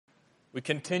We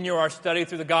continue our study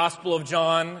through the Gospel of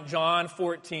John, John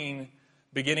 14,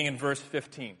 beginning in verse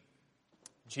 15.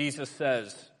 Jesus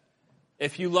says,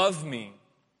 "If you love me,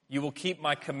 you will keep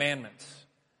my commandments,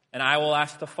 and I will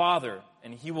ask the Father,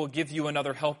 and he will give you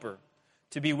another helper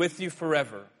to be with you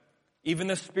forever, even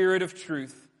the Spirit of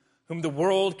truth, whom the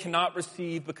world cannot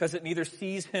receive because it neither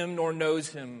sees him nor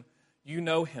knows him. You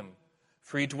know him,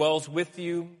 for he dwells with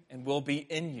you and will be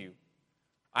in you.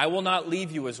 I will not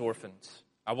leave you as orphans.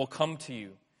 I will come to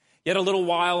you. Yet a little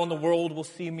while and the world will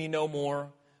see me no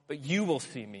more, but you will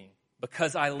see me.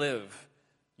 Because I live,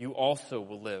 you also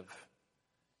will live.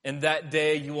 In that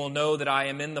day you will know that I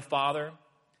am in the Father,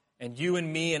 and you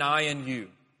in me and I in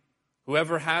you.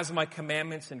 Whoever has my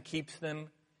commandments and keeps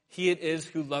them, he it is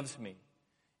who loves me.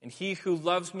 And he who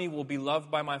loves me will be loved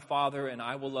by my Father, and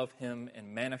I will love him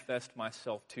and manifest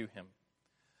myself to him."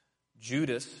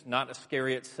 Judas, not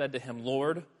Iscariot, said to him,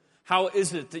 "Lord, how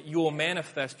is it that you will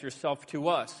manifest yourself to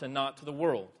us and not to the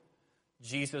world?"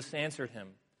 Jesus answered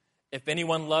him, "If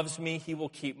anyone loves me, he will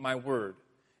keep my word,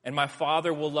 and my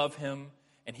Father will love him,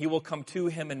 and he will come to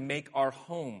him and make our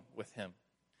home with him.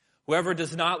 Whoever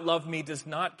does not love me does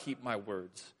not keep my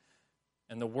words,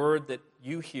 and the word that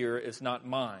you hear is not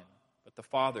mine, but the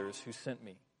Father's who sent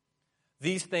me.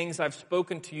 These things I've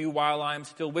spoken to you while I am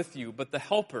still with you, but the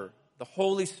Helper, the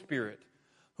Holy Spirit,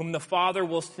 whom the Father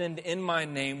will send in my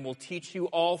name, will teach you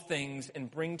all things and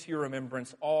bring to your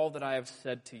remembrance all that I have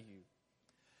said to you.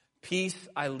 Peace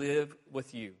I live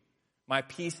with you. My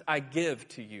peace I give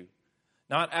to you.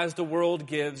 Not as the world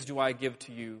gives do I give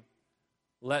to you.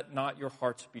 Let not your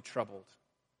hearts be troubled,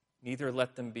 neither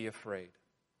let them be afraid.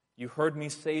 You heard me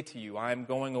say to you, I am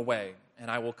going away, and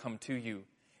I will come to you.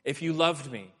 If you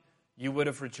loved me, you would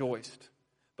have rejoiced,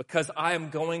 because I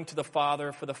am going to the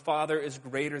Father, for the Father is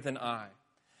greater than I.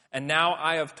 And now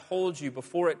I have told you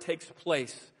before it takes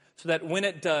place, so that when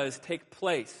it does take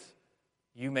place,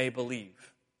 you may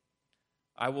believe.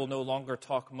 I will no longer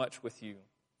talk much with you,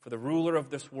 for the ruler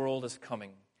of this world is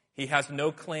coming. He has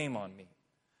no claim on me,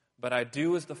 but I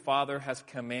do as the Father has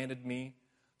commanded me,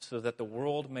 so that the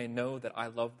world may know that I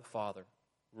love the Father.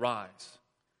 Rise,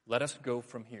 let us go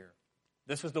from here."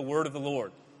 This is the word of the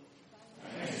Lord.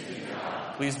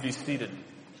 Please be seated.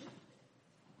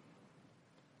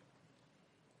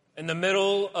 In the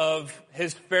middle of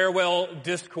his farewell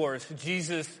discourse,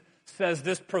 Jesus says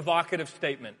this provocative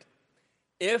statement: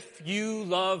 "If you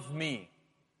love me,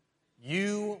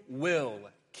 you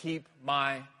will keep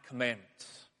my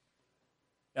commandments."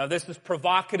 Now, this is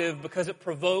provocative because it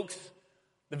provokes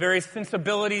the very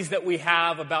sensibilities that we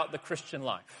have about the Christian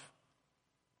life.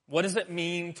 What does it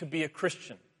mean to be a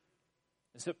Christian?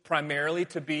 Is it primarily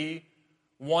to be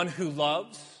one who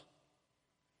loves?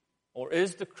 Or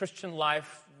is the Christian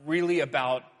life really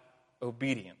about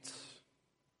obedience?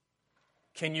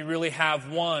 Can you really have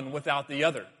one without the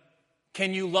other?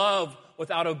 Can you love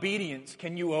without obedience?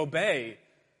 Can you obey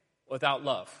without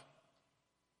love?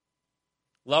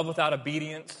 Love without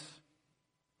obedience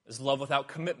is love without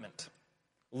commitment.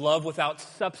 Love without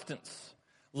substance.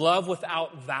 Love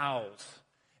without vows.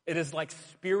 It is like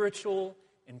spiritual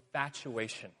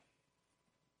infatuation.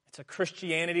 It's a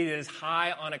Christianity that is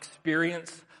high on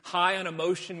experience, high on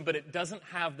emotion, but it doesn't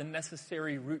have the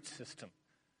necessary root system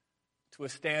to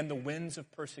withstand the winds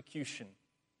of persecution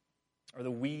or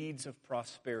the weeds of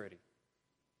prosperity.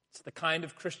 It's the kind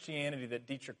of Christianity that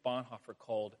Dietrich Bonhoeffer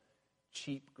called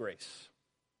cheap grace.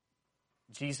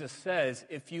 Jesus says,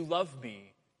 "If you love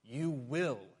me, you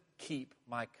will keep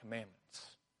my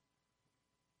commandments."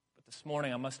 But this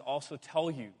morning I must also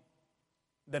tell you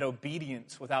that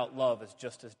obedience without love is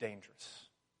just as dangerous.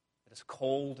 It is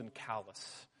cold and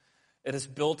callous. It is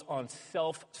built on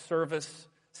self-service,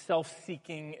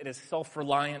 self-seeking. It is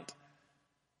self-reliant.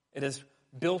 It is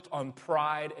built on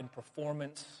pride and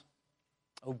performance.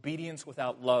 Obedience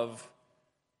without love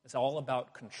is all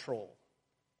about control,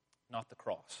 not the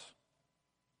cross.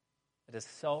 It is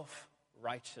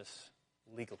self-righteous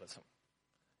legalism.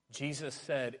 Jesus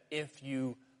said, "If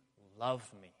you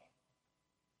love me,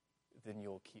 then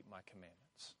you'll keep my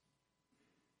commandments."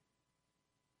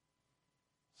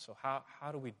 So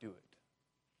how do we do it?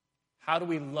 How do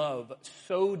we love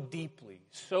so deeply,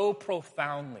 so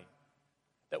profoundly,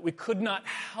 that we could not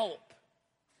help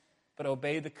but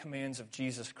obey the commands of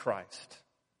Jesus Christ?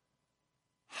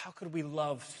 How could we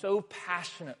love so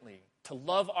passionately, to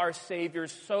love our Savior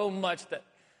so much that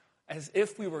as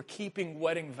if we were keeping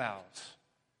wedding vows,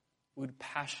 we would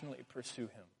passionately pursue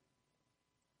him?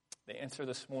 The answer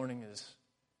this morning is,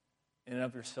 in and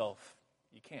of yourself,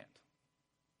 you can't.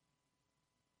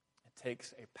 It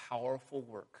takes a powerful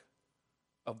work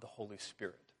of the Holy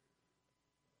Spirit.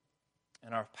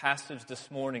 In our passage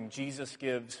this morning, Jesus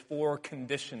gives 4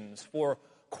 conditions, 4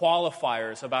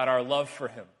 qualifiers about our love for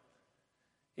him.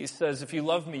 He says, if you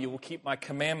love me, you will keep my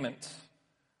commandments.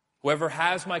 Whoever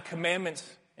has my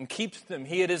commandments and keeps them,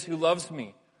 he it is who loves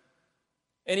me.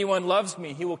 Anyone loves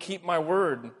me, he will keep my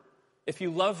word. If you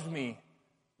loved me,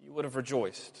 you would have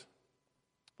rejoiced.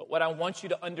 But what I want you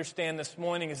to understand this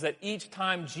morning is that each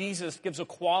time Jesus gives a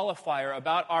qualifier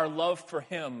about our love for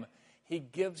him, he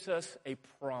gives us a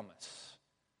promise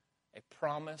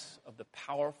of the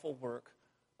powerful work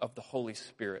of the Holy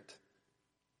Spirit,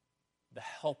 the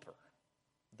helper,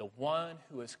 the one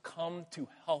who has come to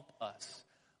help us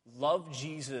love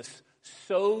Jesus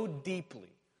so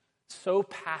deeply, so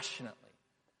passionately,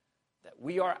 that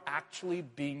we are actually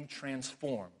being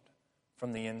transformed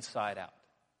from the inside out.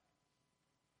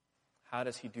 How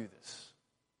does he do this?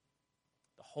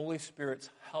 The Holy Spirit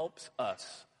helps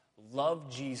us love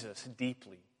Jesus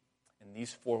deeply in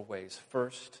these 4 ways.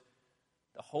 First,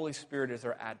 the Holy Spirit is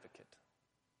our advocate.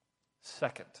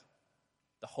 Second,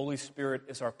 the Holy Spirit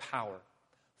is our power.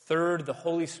 Third, the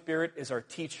Holy Spirit is our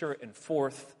teacher. And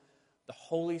fourth, the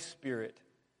Holy Spirit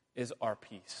is our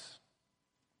peace.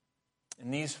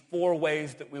 In these 4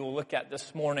 ways that we will look at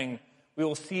this morning, we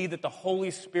will see that the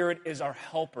Holy Spirit is our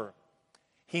helper.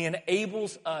 He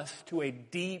enables us to a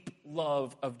deep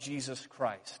love of Jesus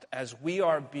Christ as we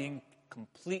are being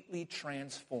completely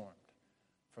transformed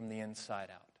from the inside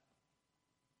out.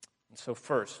 And so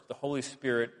first, the Holy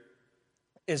Spirit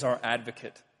is our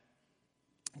advocate.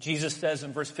 Jesus says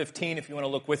in verse 15, if you want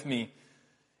to look with me,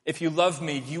 if you love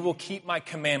me, you will keep my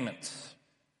commandments.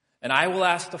 And I will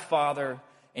ask the Father,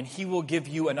 and he will give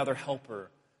you another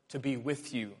helper to be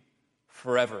with you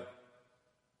forever.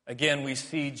 Again, we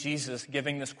see Jesus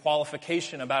giving this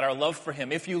qualification about our love for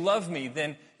him. If you love me,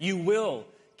 then you will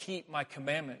keep my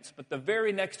commandments. But the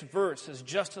very next verse is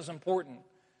just as important.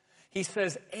 He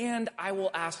says, and I will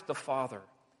ask the Father,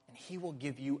 and he will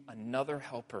give you another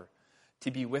helper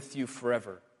to be with you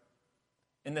forever.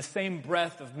 In the same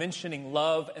breath of mentioning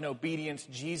love and obedience,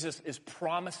 Jesus is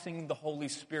promising the Holy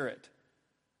Spirit.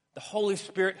 The Holy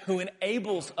Spirit who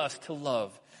enables us to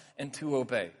love and to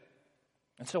obey.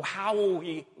 And so how will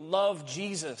we love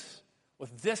Jesus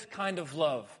with this kind of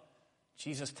love?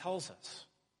 Jesus tells us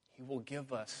he will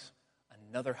give us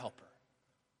another helper.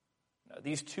 Now,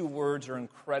 these 2 words are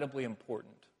incredibly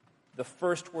important. The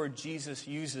first word Jesus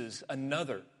uses,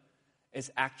 another,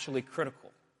 is actually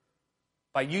critical.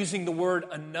 By using the word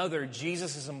another,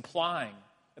 Jesus is implying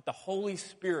that the Holy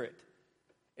Spirit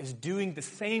is doing the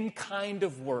same kind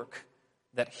of work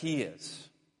that he is.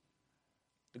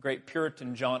 The great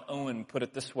Puritan John Owen put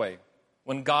it this way: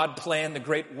 when God planned the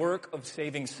great work of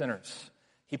saving sinners,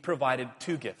 he provided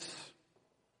 2 gifts.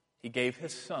 He gave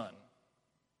his Son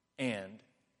and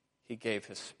he gave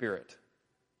his Spirit.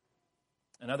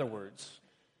 In other words,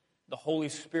 the Holy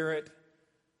Spirit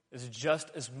is just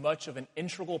as much of an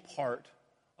integral part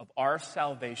of our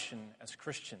salvation as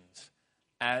Christians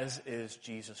as is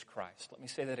Jesus Christ. Let me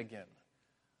say that again.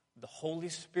 The Holy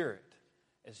Spirit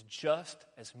is just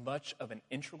as much of an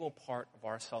integral part of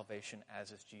our salvation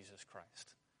as is Jesus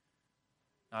Christ.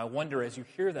 Now, I wonder, as you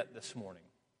hear that this morning,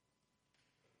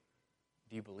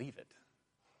 do you believe it?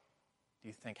 Do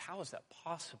you think, how is that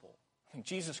possible?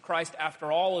 Jesus Christ,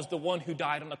 after all, is the one who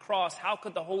died on the cross. How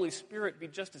could the Holy Spirit be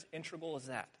just as integral as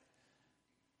that?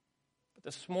 But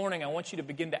this morning, I want you to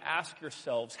begin to ask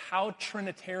yourselves, how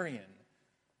Trinitarian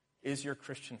is your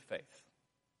Christian faith?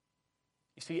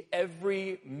 You see,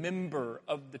 every member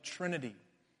of the Trinity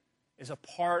is a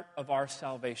part of our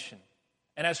salvation.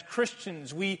 And as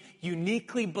Christians, we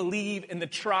uniquely believe in the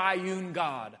triune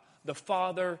God, the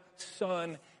Father,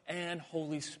 Son, and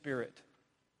Holy Spirit.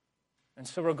 And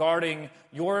so regarding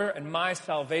your and my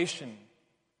salvation,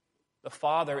 the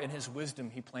Father in his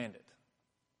wisdom, he planned it.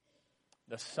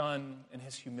 The Son in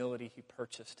his humility, he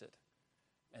purchased it.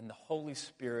 And the Holy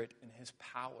Spirit in his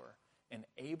power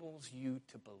enables you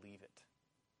to believe it.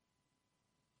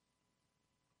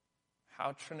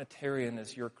 How Trinitarian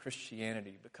is your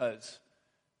Christianity? Because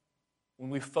when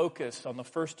we focus on the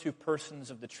first 2 persons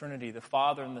of the Trinity, the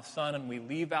Father and the Son, and we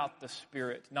leave out the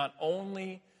Spirit, not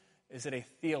only is it a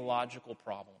theological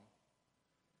problem,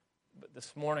 but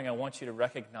this morning I want you to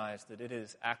recognize that it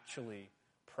is actually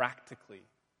practically,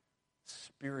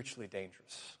 spiritually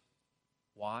dangerous.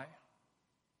 Why?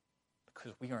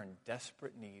 Because we are in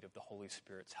desperate need of the Holy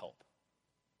Spirit's help.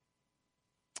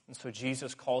 And so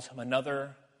Jesus calls him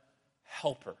another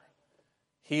helper.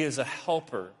 He is a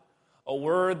helper, a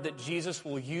word that Jesus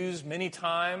will use many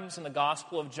times in the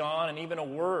Gospel of John, and even a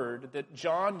word that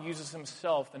John uses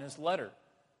himself in his letter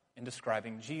in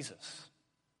describing Jesus.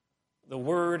 The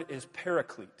word is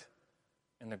paraclete,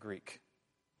 in the Greek.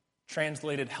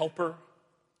 Translated helper,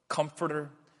 comforter,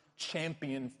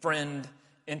 champion, friend,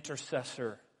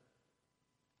 intercessor,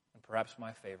 and perhaps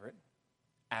my favorite,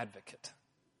 advocate.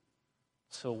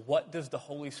 So what does the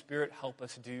Holy Spirit help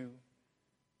us do?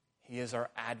 He is our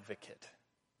advocate.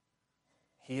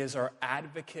 He is our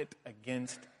advocate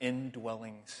against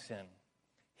indwelling sin.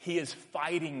 He is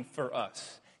fighting for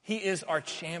us. He is our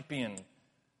champion.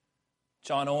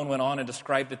 John Owen went on and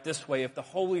described it this way: if the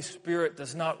Holy Spirit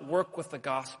does not work with the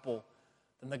gospel,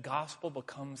 then the gospel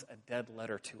becomes a dead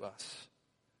letter to us.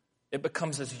 It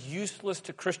becomes as useless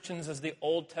to Christians as the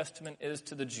Old Testament is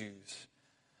to the Jews.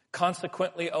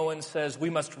 Consequently, Owen says, we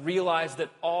must realize that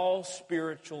all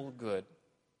spiritual good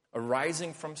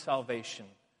arising from salvation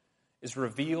is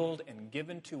revealed and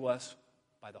given to us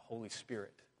by the Holy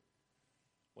Spirit.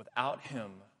 Without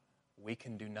him, we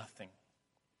can do nothing.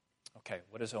 Okay,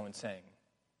 what is Owen saying?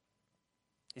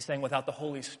 He's saying without the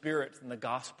Holy Spirit, then the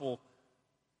gospel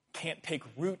can't take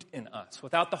root in us.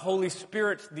 Without the Holy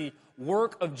Spirit, the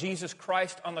work of Jesus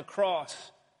Christ on the cross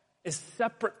is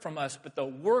separate from us, but the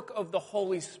work of the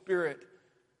Holy Spirit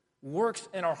works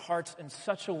in our hearts in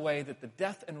such a way that the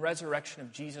death and resurrection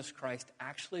of Jesus Christ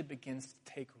actually begins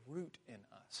to take root in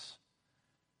us.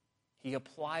 He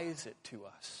applies it to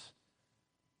us.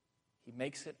 He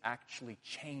makes it actually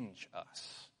change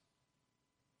us.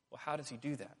 Well, how does he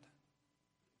do that?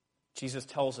 Jesus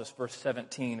tells us, verse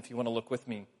 17, if you want to look with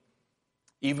me,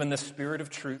 even the Spirit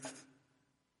of truth,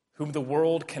 whom the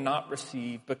world cannot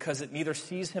receive because it neither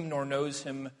sees him nor knows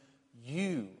him,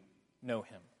 you know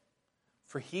him.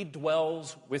 For he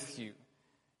dwells with you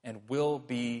and will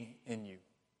be in you.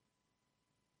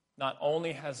 Not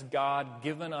only has God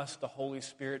given us the Holy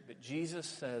Spirit, but Jesus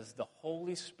says the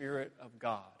Holy Spirit of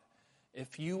God,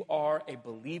 if you are a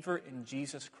believer in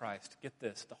Jesus Christ, get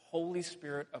this, the Holy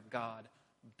Spirit of God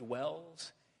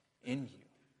dwells in you.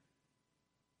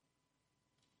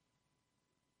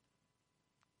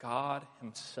 God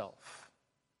himself,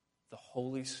 the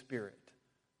Holy Spirit,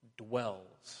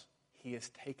 dwells. He has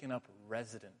taken up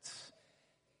residence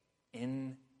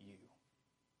in you.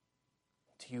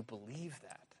 Do you believe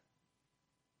that?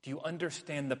 Do you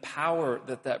understand the power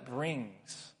that that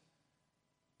brings?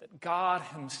 That God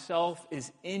himself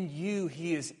is in you,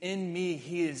 he is in me,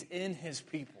 he is in his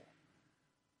people.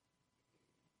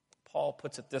 Paul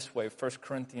puts it this way, 1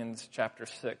 Corinthians chapter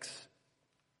 6.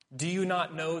 Do you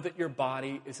not know that your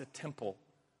body is a temple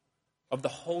of the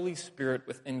Holy Spirit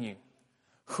within you,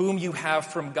 whom you have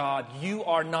from God? You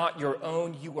are not your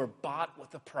own, you were bought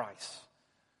with a price.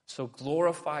 So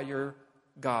glorify your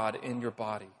God in your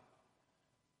body.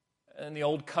 In the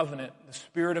Old Covenant, the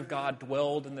Spirit of God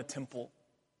dwelled in the temple.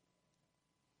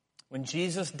 When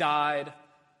Jesus died,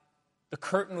 the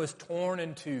curtain was torn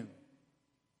in two.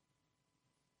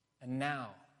 And now,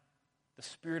 the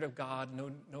Spirit of God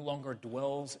no longer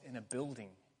dwells in a building.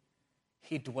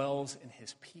 He dwells in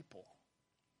his people.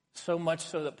 So much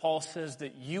so that Paul says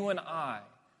that you and I,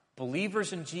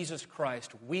 believers in Jesus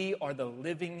Christ, we are the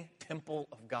living temple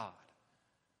of God.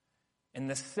 In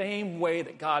the same way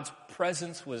that God's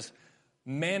presence was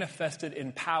manifested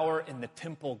in power in the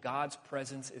temple, God's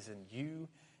presence is in you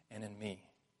and in me.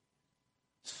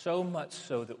 So much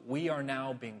so that we are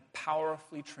now being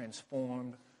powerfully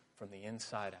transformed from the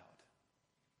inside out.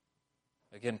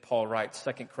 Again, Paul writes,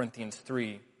 2 Corinthians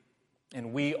 3,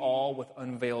 and we all with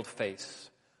unveiled face,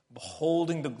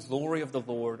 beholding the glory of the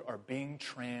Lord, are being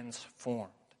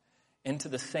transformed into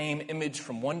the same image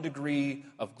from one degree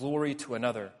of glory to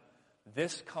another.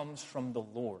 This comes from the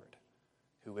Lord,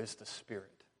 who is the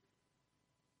Spirit.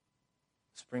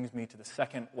 This brings me to the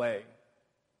second way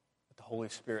that the Holy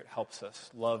Spirit helps us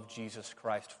love Jesus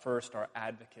Christ. First, our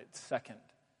advocate. Second,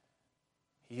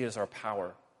 he is our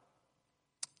power.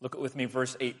 Look with me,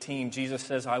 verse 18. Jesus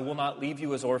says, I will not leave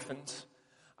you as orphans.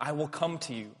 I will come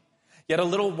to you. Yet a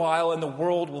little while and the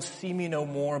world will see me no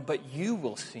more, but you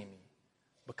will see me.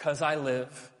 Because I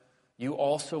live, you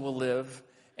also will live.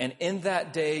 And in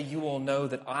that day you will know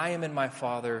that I am in my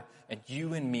Father, and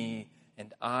you in me,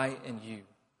 and I in you.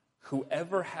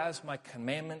 Whoever has my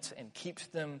commandments and keeps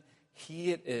them,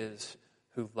 he it is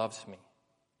who loves me.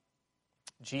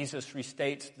 Jesus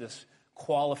restates this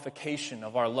qualification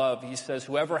of our love. He says,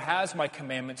 whoever has my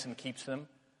commandments and keeps them,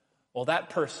 well, that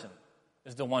person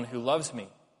is the one who loves me.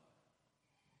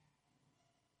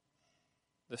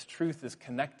 This truth is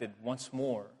connected once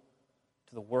more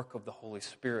to the work of the Holy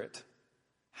Spirit.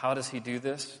 How does he do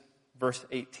this? Verse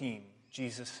 18,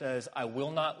 Jesus says, I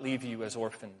will not leave you as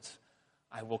orphans.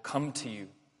 I will come to you.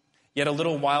 Yet a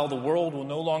little while the world will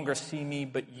no longer see me,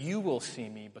 but you will see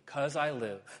me. Because I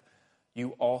live,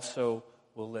 you also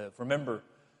will live. Remember,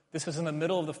 This is in the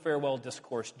middle of the farewell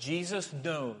discourse. Jesus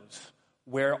knows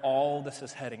where all this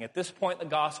is heading. At this point in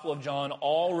the Gospel of John,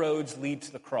 all roads lead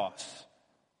to the cross.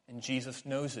 And Jesus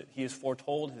knows it. He has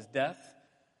foretold his death.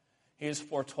 He has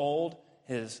foretold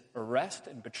his arrest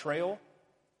and betrayal.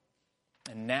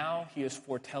 And now he is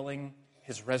foretelling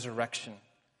his resurrection.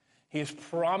 He is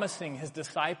promising his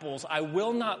disciples, I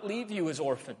will not leave you as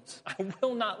orphans. I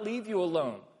will not leave you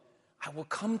alone. I will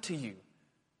come to you.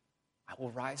 I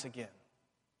will rise again.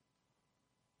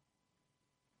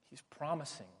 He's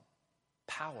promising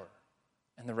power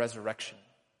and the resurrection.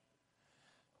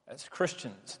 As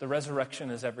Christians, the resurrection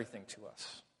is everything to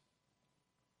us.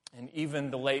 And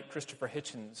even the late Christopher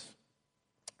Hitchens,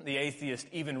 the atheist,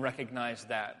 even recognized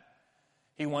that.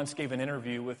 He once gave an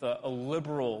interview with a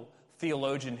liberal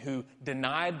theologian who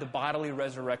denied the bodily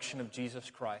resurrection of Jesus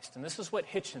Christ. And this is what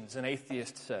Hitchens, an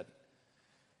atheist, said.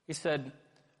 He said,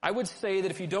 I would say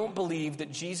that if you don't believe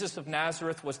that Jesus of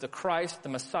Nazareth was the Christ, the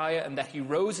Messiah, and that he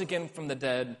rose again from the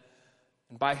dead,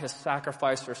 and by his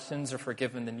sacrifice our sins are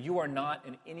forgiven, then you are not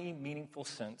in any meaningful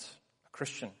sense a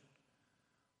Christian.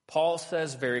 Paul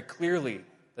says very clearly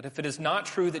that if it is not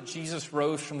true that Jesus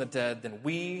rose from the dead, then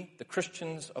we, the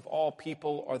Christians of all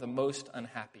people, are the most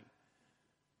unhappy.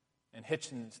 And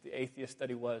Hitchens, the atheist that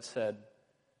he was, said,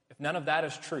 if none of that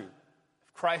is true,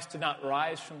 if Christ did not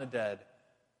rise from the dead,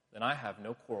 then I have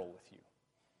no quarrel with you.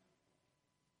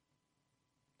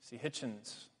 See,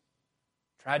 Hitchens,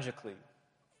 tragically,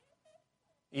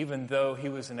 even though he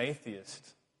was an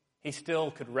atheist, he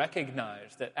still could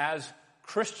recognize that as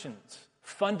Christians,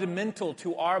 fundamental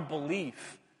to our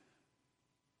belief,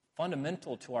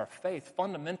 fundamental to our faith,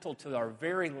 fundamental to our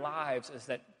very lives is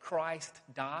that Christ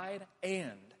died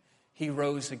and he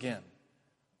rose again.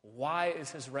 Why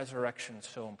is his resurrection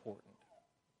so important?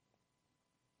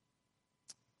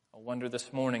 I wonder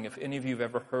this morning if any of you have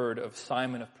ever heard of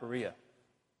Simon of Perea,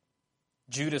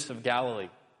 Judas of Galilee,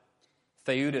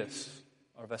 Theudas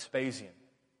or Vespasian.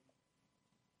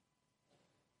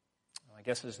 My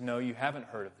guess is no, you haven't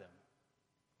heard of them,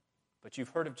 but you've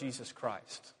heard of Jesus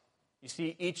Christ. You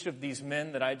see, each of these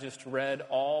men that I just read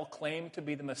all claimed to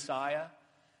be the Messiah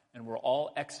and were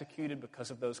all executed because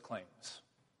of those claims.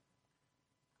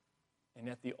 And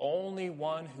yet the only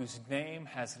one whose name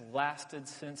has lasted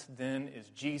since then is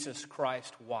Jesus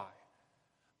Christ. Why?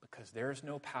 Because there is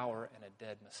no power in a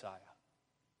dead Messiah.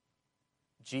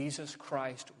 Jesus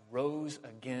Christ rose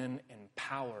again in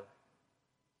power.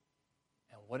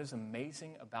 And what is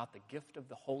amazing about the gift of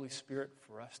the Holy Spirit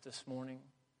for us this morning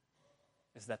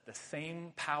is that the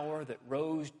same power that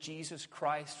rose Jesus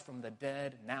Christ from the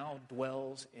dead now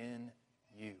dwells in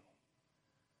you.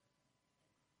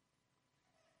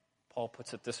 Paul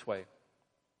puts it this way.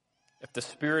 If the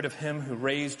spirit of him who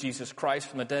raised Jesus Christ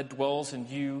from the dead dwells in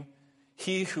you,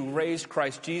 he who raised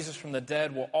Christ Jesus from the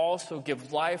dead will also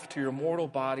give life to your mortal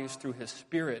bodies through his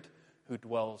Spirit who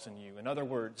dwells in you. In other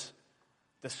words,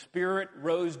 the Spirit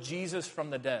rose Jesus from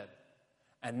the dead.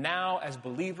 And now, as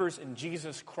believers in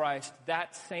Jesus Christ,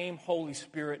 that same Holy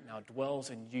Spirit now dwells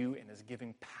in you and is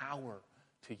giving power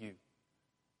to you.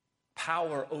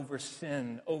 Power over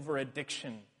sin, over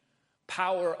addiction,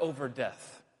 power over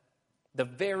death. The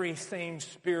very same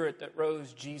Spirit that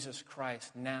rose Jesus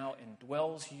Christ now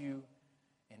indwells you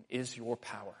and is your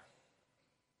power.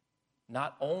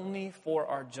 Not only for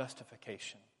our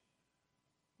justification,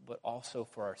 but also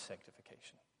for our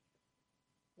sanctification.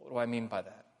 What do I mean by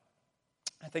that?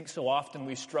 I think so often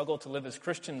we struggle to live as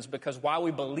Christians because while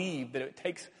we believe that it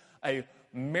takes a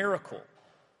miracle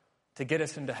to get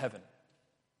us into heaven,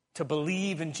 to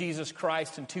believe in Jesus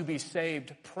Christ and to be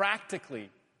saved,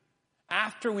 practically,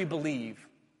 after we believe,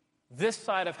 this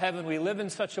side of heaven, we live in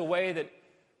such a way that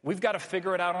we've got to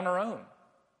figure it out on our own.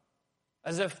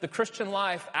 As if the Christian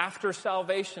life after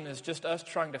salvation is just us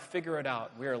trying to figure it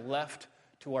out. We are left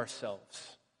to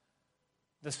ourselves.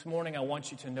 This morning, I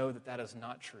want you to know that that is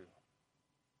not true.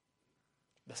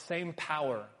 The same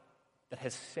power that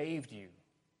has saved you,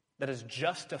 that has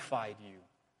justified you,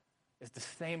 is the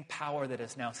same power that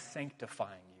is now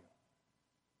sanctifying you.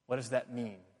 What does that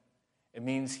mean? It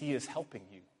means he is helping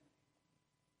you.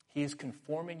 He is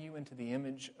conforming you into the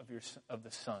image of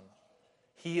the Son.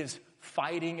 He is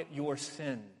fighting your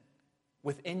sin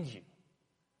within you.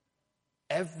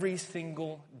 Every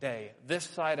single day, this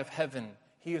side of heaven,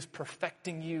 he is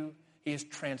perfecting you. He is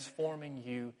transforming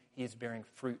you. He is bearing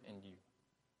fruit in you.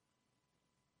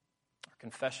 Our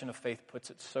confession of faith puts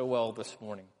it so well this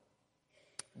morning.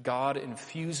 God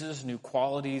infuses new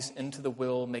qualities into the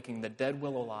will, making the dead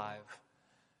will alive,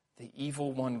 the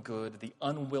evil one good, the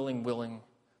unwilling willing,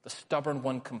 the stubborn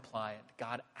one compliant.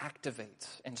 God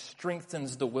activates and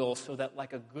strengthens the will so that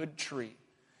like a good tree,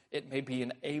 it may be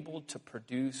enabled to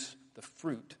produce the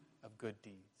fruit of good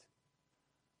deeds.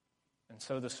 And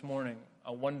so this morning,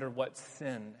 I wonder what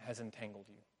sin has entangled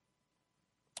you.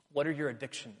 What are your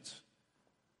addictions?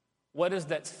 What is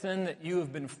that sin that you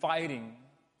have been fighting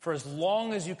for as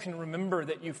long as you can remember,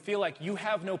 that you feel like you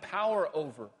have no power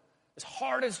over? As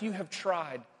hard as you have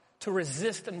tried to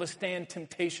resist and withstand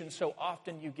temptation, so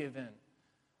often you give in.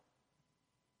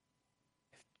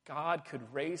 If God could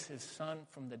raise his Son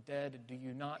from the dead, do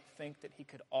you not think that he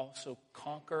could also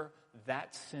conquer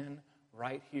that sin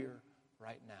right here,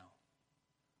 right now?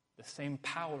 The same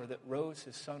power that rose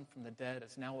his Son from the dead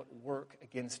is now at work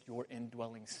against your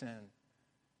indwelling sin.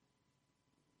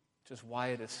 Which is why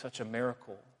it is such a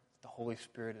miracle that the Holy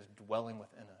Spirit is dwelling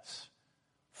within us,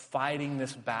 fighting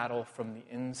this battle from the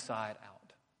inside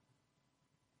out.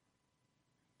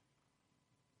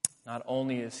 Not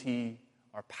only is he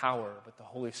our power, but the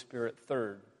Holy Spirit,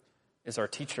 third, is our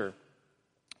teacher.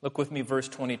 Look with me, verse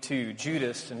 22.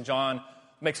 Judas, and John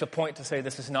makes a point to say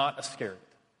this is not Iscariot.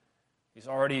 He's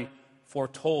already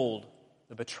foretold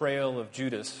the betrayal of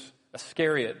Judas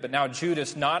Iscariot. But now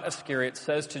Judas, not Iscariot,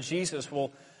 says to Jesus,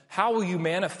 well, how will you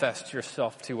manifest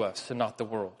yourself to us and not the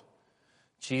world?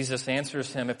 Jesus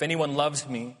answers him, if anyone loves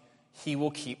me, he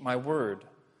will keep my word.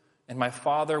 And my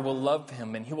Father will love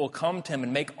him, and he will come to him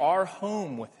and make our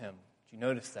home with him. Did you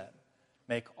notice that?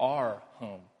 Make our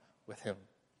home with him.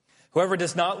 Whoever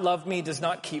does not love me does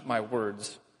not keep my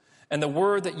words. And the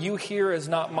word that you hear is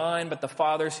not mine, but the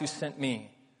Father's who sent me.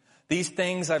 These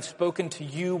things I've spoken to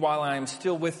you while I am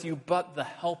still with you, but the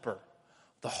Helper,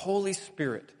 the Holy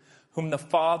Spirit, whom the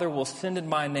Father will send in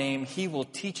my name, he will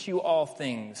teach you all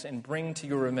things and bring to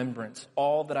your remembrance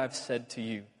all that I've said to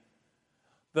you.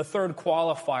 The third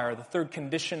qualifier, the third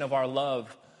condition of our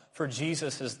love for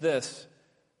Jesus is this.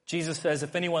 Jesus says,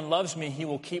 if anyone loves me, he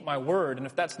will keep my word. And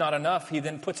if that's not enough, he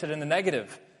then puts it in the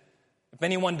negative. If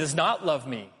anyone does not love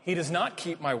me, he does not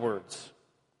keep my words.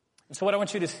 And so what I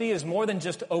want you to see is more than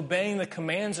just obeying the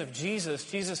commands of Jesus.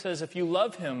 Jesus says, if you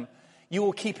love him, you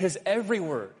will keep his every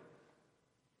word.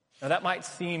 Now that might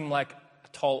seem like a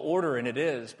tall order, and it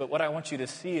is, but what I want you to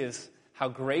see is how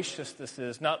gracious this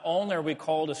is. Not only are we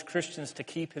called as Christians to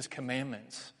keep his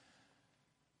commandments,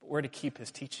 but we're to keep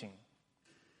his teaching.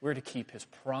 We're to keep his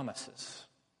promises.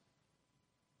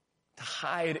 To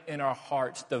hide in our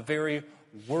hearts the very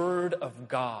word of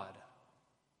God,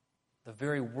 the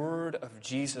very word of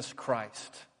Jesus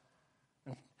Christ.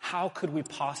 And how could we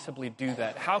possibly do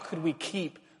that? How could we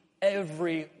keep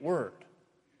every word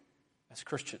as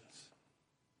Christians?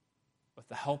 With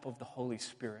the help of the Holy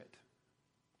Spirit.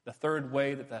 The third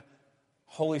way that the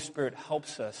Holy Spirit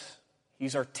helps us,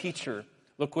 he's our teacher.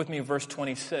 Look with me, verse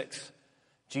 26.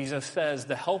 Jesus says,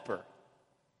 the Helper,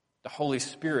 the Holy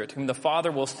Spirit, whom the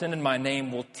Father will send in my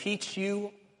name, will teach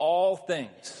you all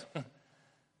things.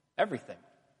 Everything.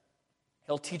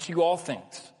 He'll teach you all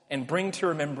things and bring to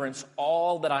remembrance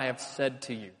all that I have said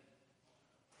to you.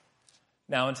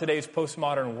 Now, in today's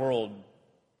postmodern world,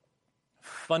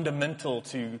 fundamental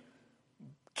to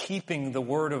keeping the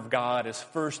Word of God is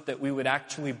first that we would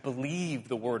actually believe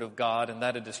the Word of God and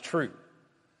that it is true.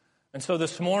 And so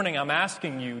this morning I'm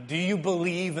asking you, do you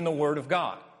believe in the Word of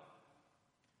God?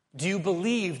 Do you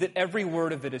believe that every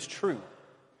word of it is true?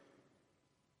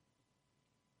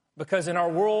 Because in our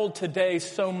world today,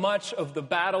 so much of the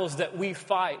battles that we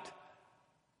fight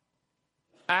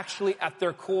actually at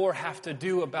their core have to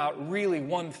do about really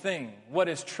one thing. What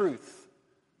is truth?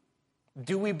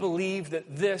 Do we believe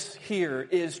that this here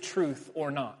is truth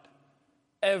or not?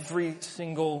 Every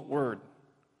single word.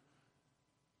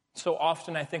 So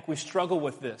often I think we struggle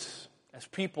with this as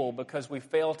people because we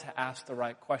fail to ask the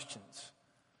right questions.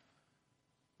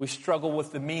 We struggle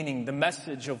with the meaning, the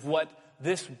message of what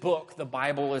this book, the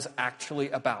Bible, is actually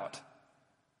about.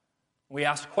 We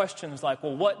ask questions like,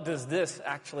 well, what does this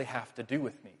actually have to do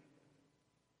with me?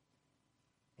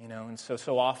 You know, and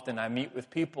so often I meet with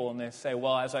people and they say,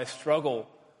 well, as I struggle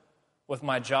with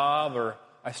my job or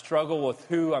I struggle with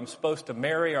who I'm supposed to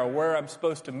marry or where I'm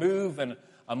supposed to move and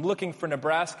I'm looking for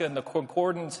Nebraska in the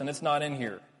concordance and it's not in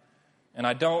here. And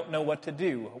I don't know what to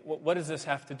do. What does this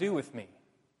have to do with me?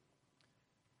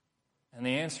 And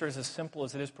the answer is as simple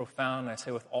as it is profound. I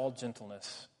say with all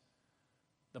gentleness,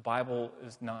 the Bible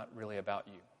is not really about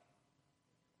you.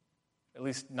 At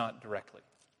least not directly.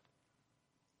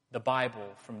 The Bible,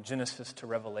 from Genesis to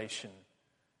Revelation,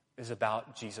 is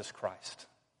about Jesus Christ.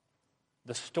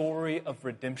 The story of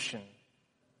redemption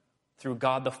through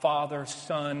God the Father,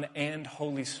 Son, and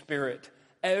Holy Spirit.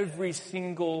 Every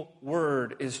single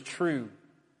word is true.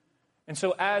 And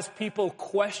so as people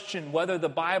question whether the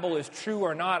Bible is true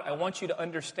or not, I want you to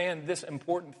understand this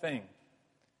important thing.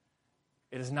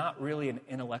 it is not really an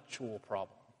intellectual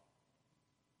problem.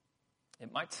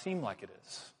 It might seem like it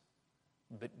is,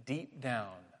 but deep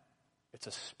down, it's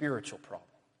a spiritual problem.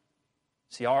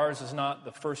 See, ours is not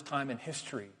the first time in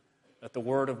history that the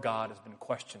Word of God has been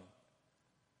questioned.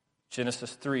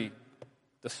 Genesis 3,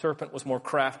 the serpent was more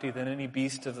crafty than any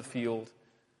beast of the field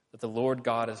that the Lord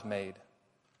God has made.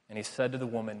 And he said to the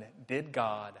woman, did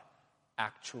God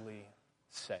actually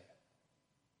say?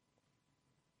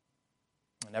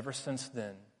 And ever since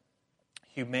then,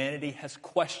 humanity has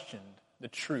questioned the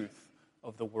truth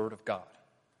of the Word of God.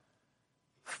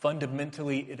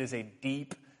 Fundamentally, it is a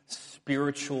deep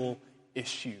spiritual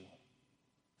issue.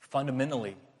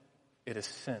 Fundamentally, it is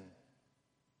sin.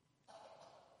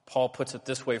 Paul puts it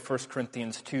this way, 1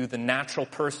 Corinthians 2, the natural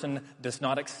person does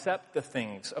not accept the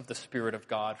things of the Spirit of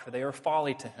God, for they are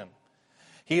folly to him.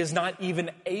 He is not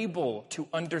even able to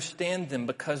understand them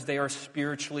because they are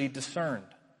spiritually discerned.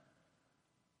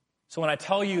 So when I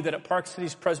tell you that at Park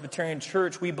Cities Presbyterian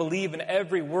Church, we believe in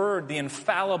every word, the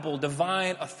infallible,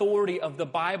 divine authority of the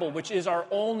Bible, which is our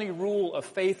only rule of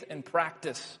faith and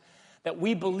practice, that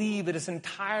we believe it is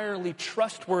entirely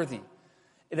trustworthy,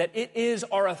 that it is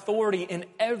our authority in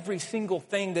every single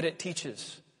thing that it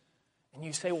teaches. And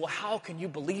you say, well, how can you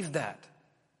believe that?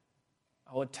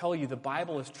 I would tell you the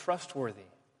Bible is trustworthy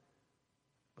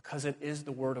because it is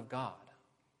the Word of God.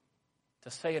 To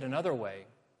say it another way,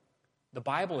 the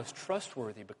Bible is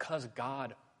trustworthy because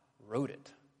God wrote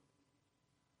it.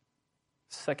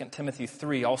 2 Timothy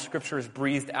 3, all Scripture is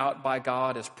breathed out by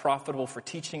God, is profitable for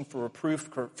teaching, for reproof,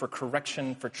 for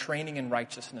correction, for training in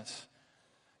righteousness.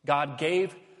 God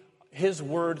gave His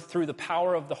Word through the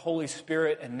power of the Holy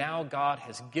Spirit, and now God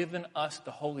has given us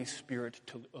the Holy Spirit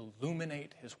to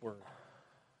illuminate His Word,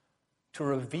 to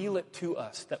reveal it to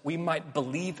us, that we might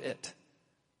believe it.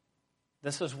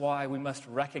 This is why we must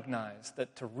recognize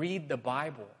that to read the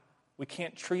Bible, we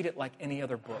can't treat it like any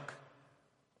other book.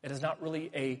 It is not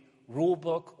really a rule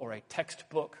book or a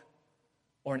textbook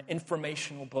or an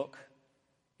informational book.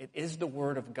 It is the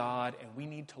Word of God, and we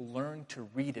need to learn to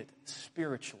read it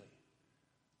spiritually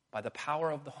by the power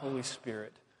of the Holy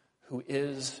Spirit, who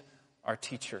is our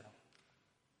teacher.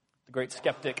 The great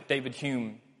skeptic David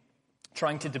Hume,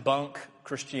 trying to debunk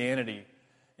Christianity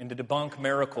and to debunk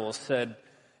miracles, said,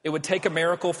 it would take a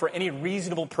miracle for any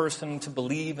reasonable person to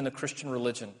believe in the Christian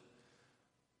religion.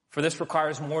 For this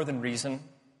requires more than reason.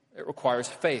 It requires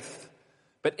faith.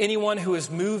 But anyone who is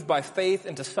moved by faith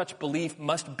into such belief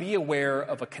must be aware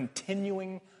of a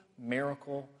continuing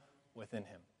miracle within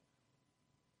him.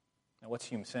 Now, what's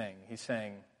Hume saying? He's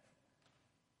saying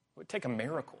it would take a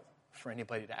miracle for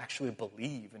anybody to actually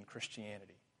believe in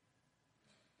Christianity.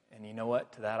 And you know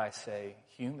what? To that I say,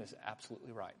 Hume is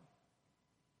absolutely right.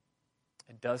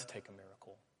 It does take a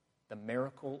miracle. The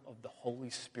miracle of the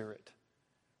Holy Spirit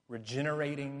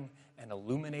regenerating and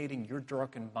illuminating your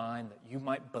darkened mind that you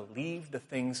might believe the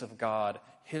things of God,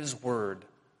 His Word,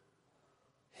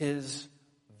 His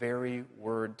very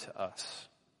Word to us.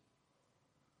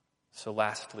 So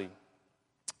lastly,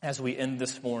 as we end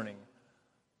this morning,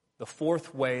 the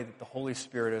fourth way that the Holy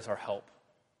Spirit is our help.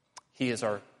 He is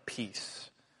our peace.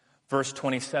 Verse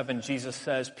 27, Jesus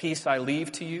says, peace I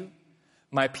leave to you.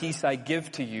 My peace I give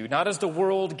to you. Not as the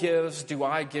world gives, do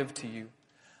I give to you.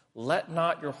 Let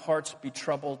not your hearts be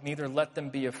troubled, neither let them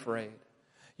be afraid.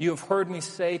 You have heard me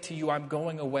say to you, I'm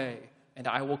going away, and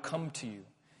I will come to you.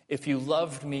 If you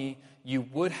loved me, you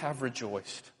would have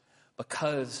rejoiced,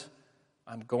 because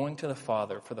I'm going to the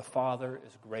Father, for the Father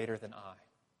is greater than I.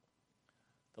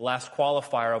 The last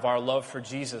qualifier of our love for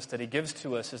Jesus that He gives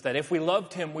to us is that if we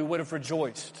loved Him, we would have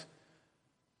rejoiced.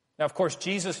 Now, of course,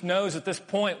 Jesus knows at this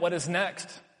point what is next.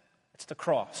 It's the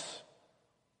cross.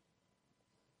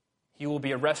 He will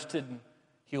be arrested.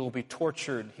 He will be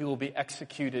tortured. He will be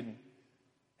executed.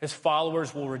 His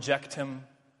followers will reject Him.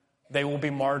 They will be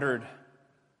martyred.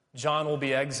 John will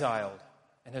be exiled.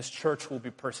 And His church will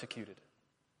be persecuted.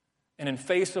 And in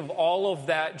face of all of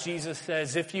that, Jesus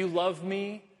says, if you love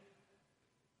me,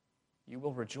 you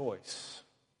will rejoice.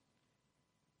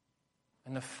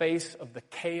 In the face of the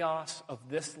chaos of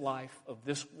this life, of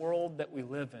this world that we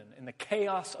live in the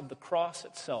chaos of the cross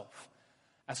itself,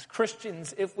 as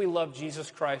Christians, if we love Jesus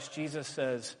Christ, Jesus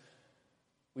says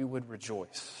we would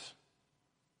rejoice.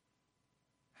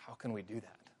 How can we do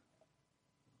that?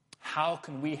 How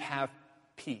can we have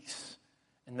peace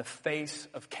in the face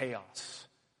of chaos?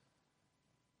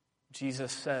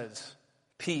 Jesus says,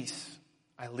 peace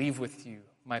I leave with you.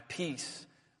 My peace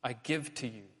I give to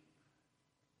you.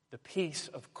 The peace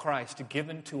of Christ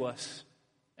given to us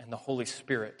and the Holy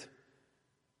Spirit.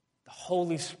 The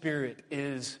Holy Spirit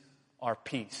is our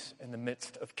peace in the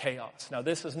midst of chaos. Now,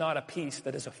 this is not a peace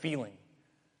that is a feeling.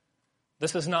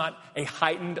 This is not a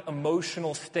heightened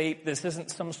emotional state. This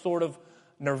isn't some sort of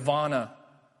nirvana.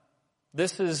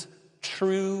 This is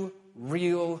true,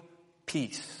 real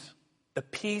peace. The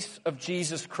peace of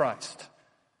Jesus Christ.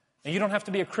 And you don't have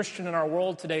to be a Christian in our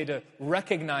world today to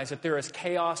recognize that there is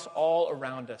chaos all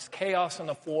around us. Chaos in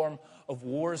the form of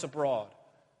wars abroad.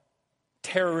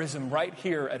 Terrorism right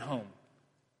here at home.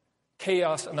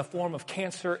 Chaos in the form of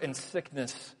cancer and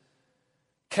sickness.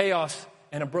 Chaos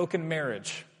in a broken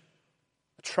marriage.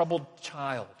 A troubled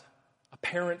child. A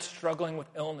parent struggling with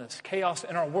illness. Chaos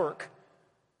in our work.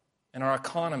 In our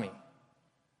economy.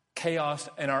 Chaos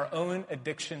in our own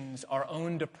addictions, our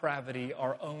own depravity,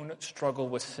 our own struggle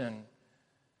with sin.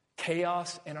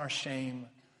 Chaos in our shame.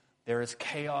 There is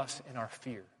chaos in our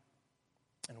fear.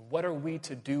 And what are we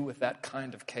to do with that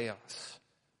kind of chaos?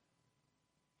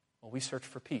 Well, we search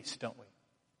for peace, don't we?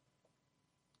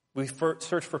 We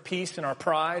search for peace in our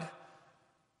pride,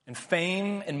 in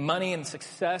fame, in money, and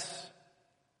success.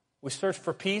 We search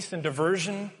for peace in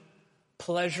diversion,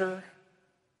 pleasure.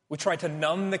 We try to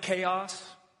numb the chaos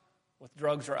with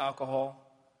drugs or alcohol.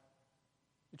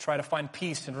 We try to find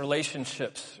peace in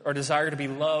relationships, our desire to be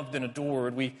loved and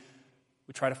adored. We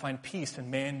try to find peace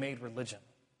in man-made religion,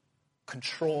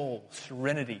 control,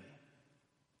 serenity,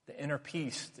 the inner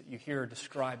peace that you hear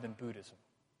described in Buddhism.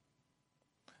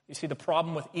 You see, the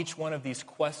problem with each one of these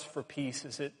quests for peace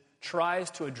is it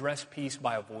tries to address peace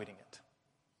by avoiding it,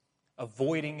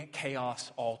 avoiding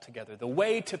chaos altogether. The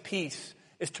way to peace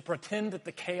is to pretend that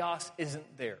the chaos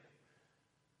isn't there.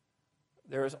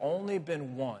 There has only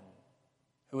been one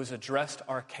who has addressed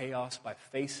our chaos by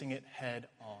facing it head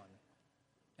on,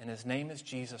 and his name is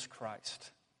Jesus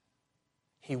Christ.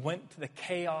 He went to the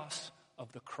chaos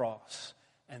of the cross,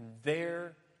 and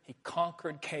there he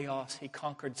conquered chaos, he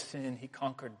conquered sin, he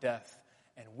conquered death,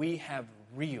 and we have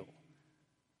real,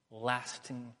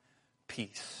 lasting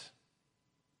peace.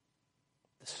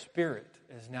 The Spirit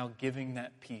is now giving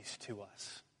that peace to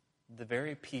us, the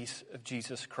very peace of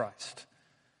Jesus Christ.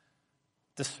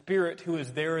 The Spirit who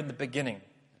is there in the beginning,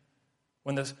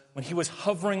 when he was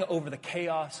hovering over the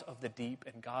chaos of the deep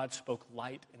and God spoke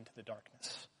light into the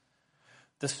darkness.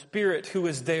 The Spirit who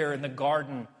was there in the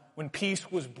garden when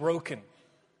peace was broken.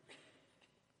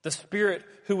 The Spirit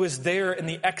who was there in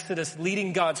the Exodus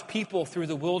leading God's people through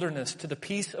the wilderness to the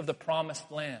peace of the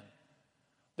promised land.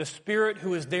 The Spirit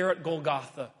who was there at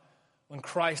Golgotha when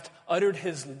Christ uttered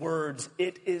his words,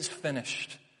 "It is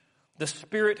finished." The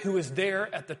Spirit who was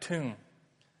there at the tomb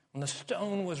when the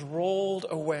stone was rolled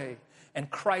away and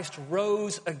Christ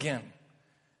rose again.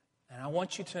 And I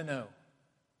want you to know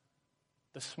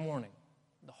this morning,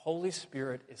 the Holy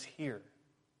Spirit is here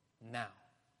now.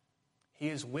 He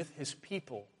is with his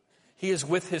people. He is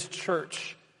with his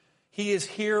church. He is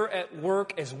here at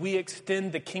work as we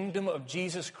extend the kingdom of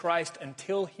Jesus Christ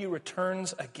until he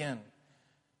returns again.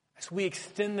 As we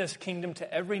extend this kingdom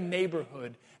to every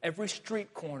neighborhood, every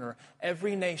street corner,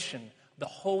 every nation, the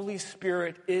Holy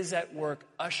Spirit is at work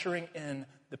ushering in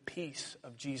the peace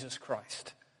of Jesus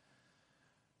Christ.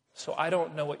 So I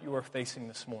don't know what you are facing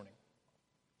this morning.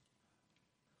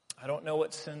 I don't know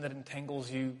what sin that entangles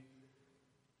you.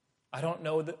 I don't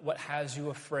know what has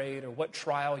you afraid or what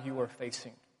trial you are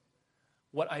facing.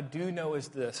 What I do know is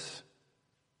this: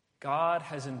 God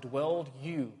has indwelled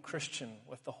you, Christian,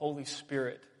 with the Holy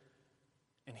Spirit,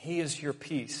 and he is your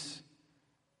peace.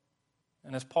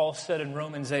 And as Paul said in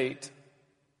Romans 8,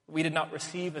 we did not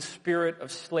receive a spirit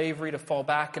of slavery to fall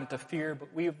back into fear,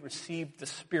 but we have received the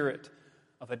spirit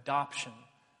of adoption.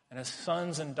 And as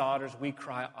sons and daughters, we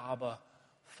cry, Abba,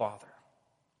 Father.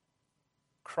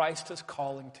 Christ is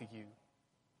calling to you.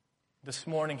 This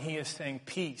morning, he is saying,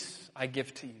 peace I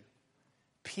give to you.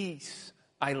 Peace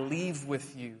I leave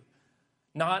with you.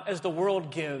 Not as the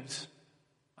world gives,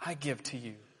 I give to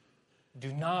you.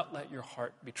 Do not let your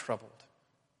heart be troubled.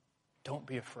 Don't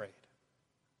be afraid.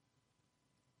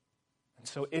 And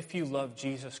so if you love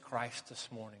Jesus Christ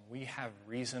this morning, we have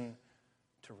reason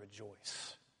to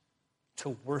rejoice, to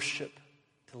worship,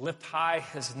 to lift high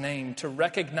his name, to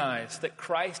recognize that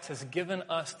Christ has given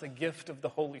us the gift of the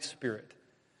Holy Spirit.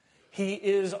 He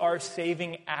is our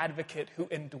saving advocate who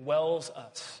indwells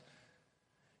us.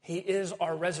 He is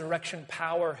our resurrection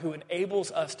power who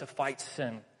enables us to fight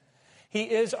sin. He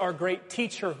is our great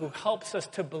teacher who helps us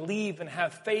to believe and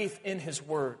have faith in his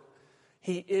word.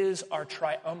 He is our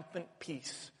triumphant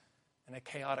peace in a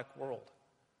chaotic world.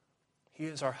 He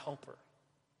is our helper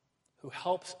who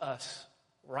helps us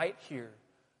right here,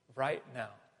 right now,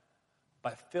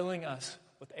 by filling us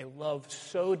with a love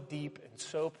so deep and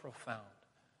so profound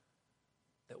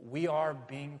that we are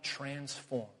being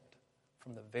transformed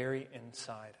from the very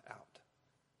inside out.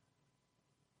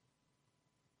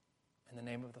 In the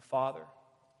name of the Father,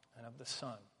 and of the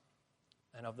Son,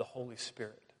 and of the Holy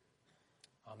Spirit.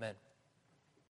 Amen.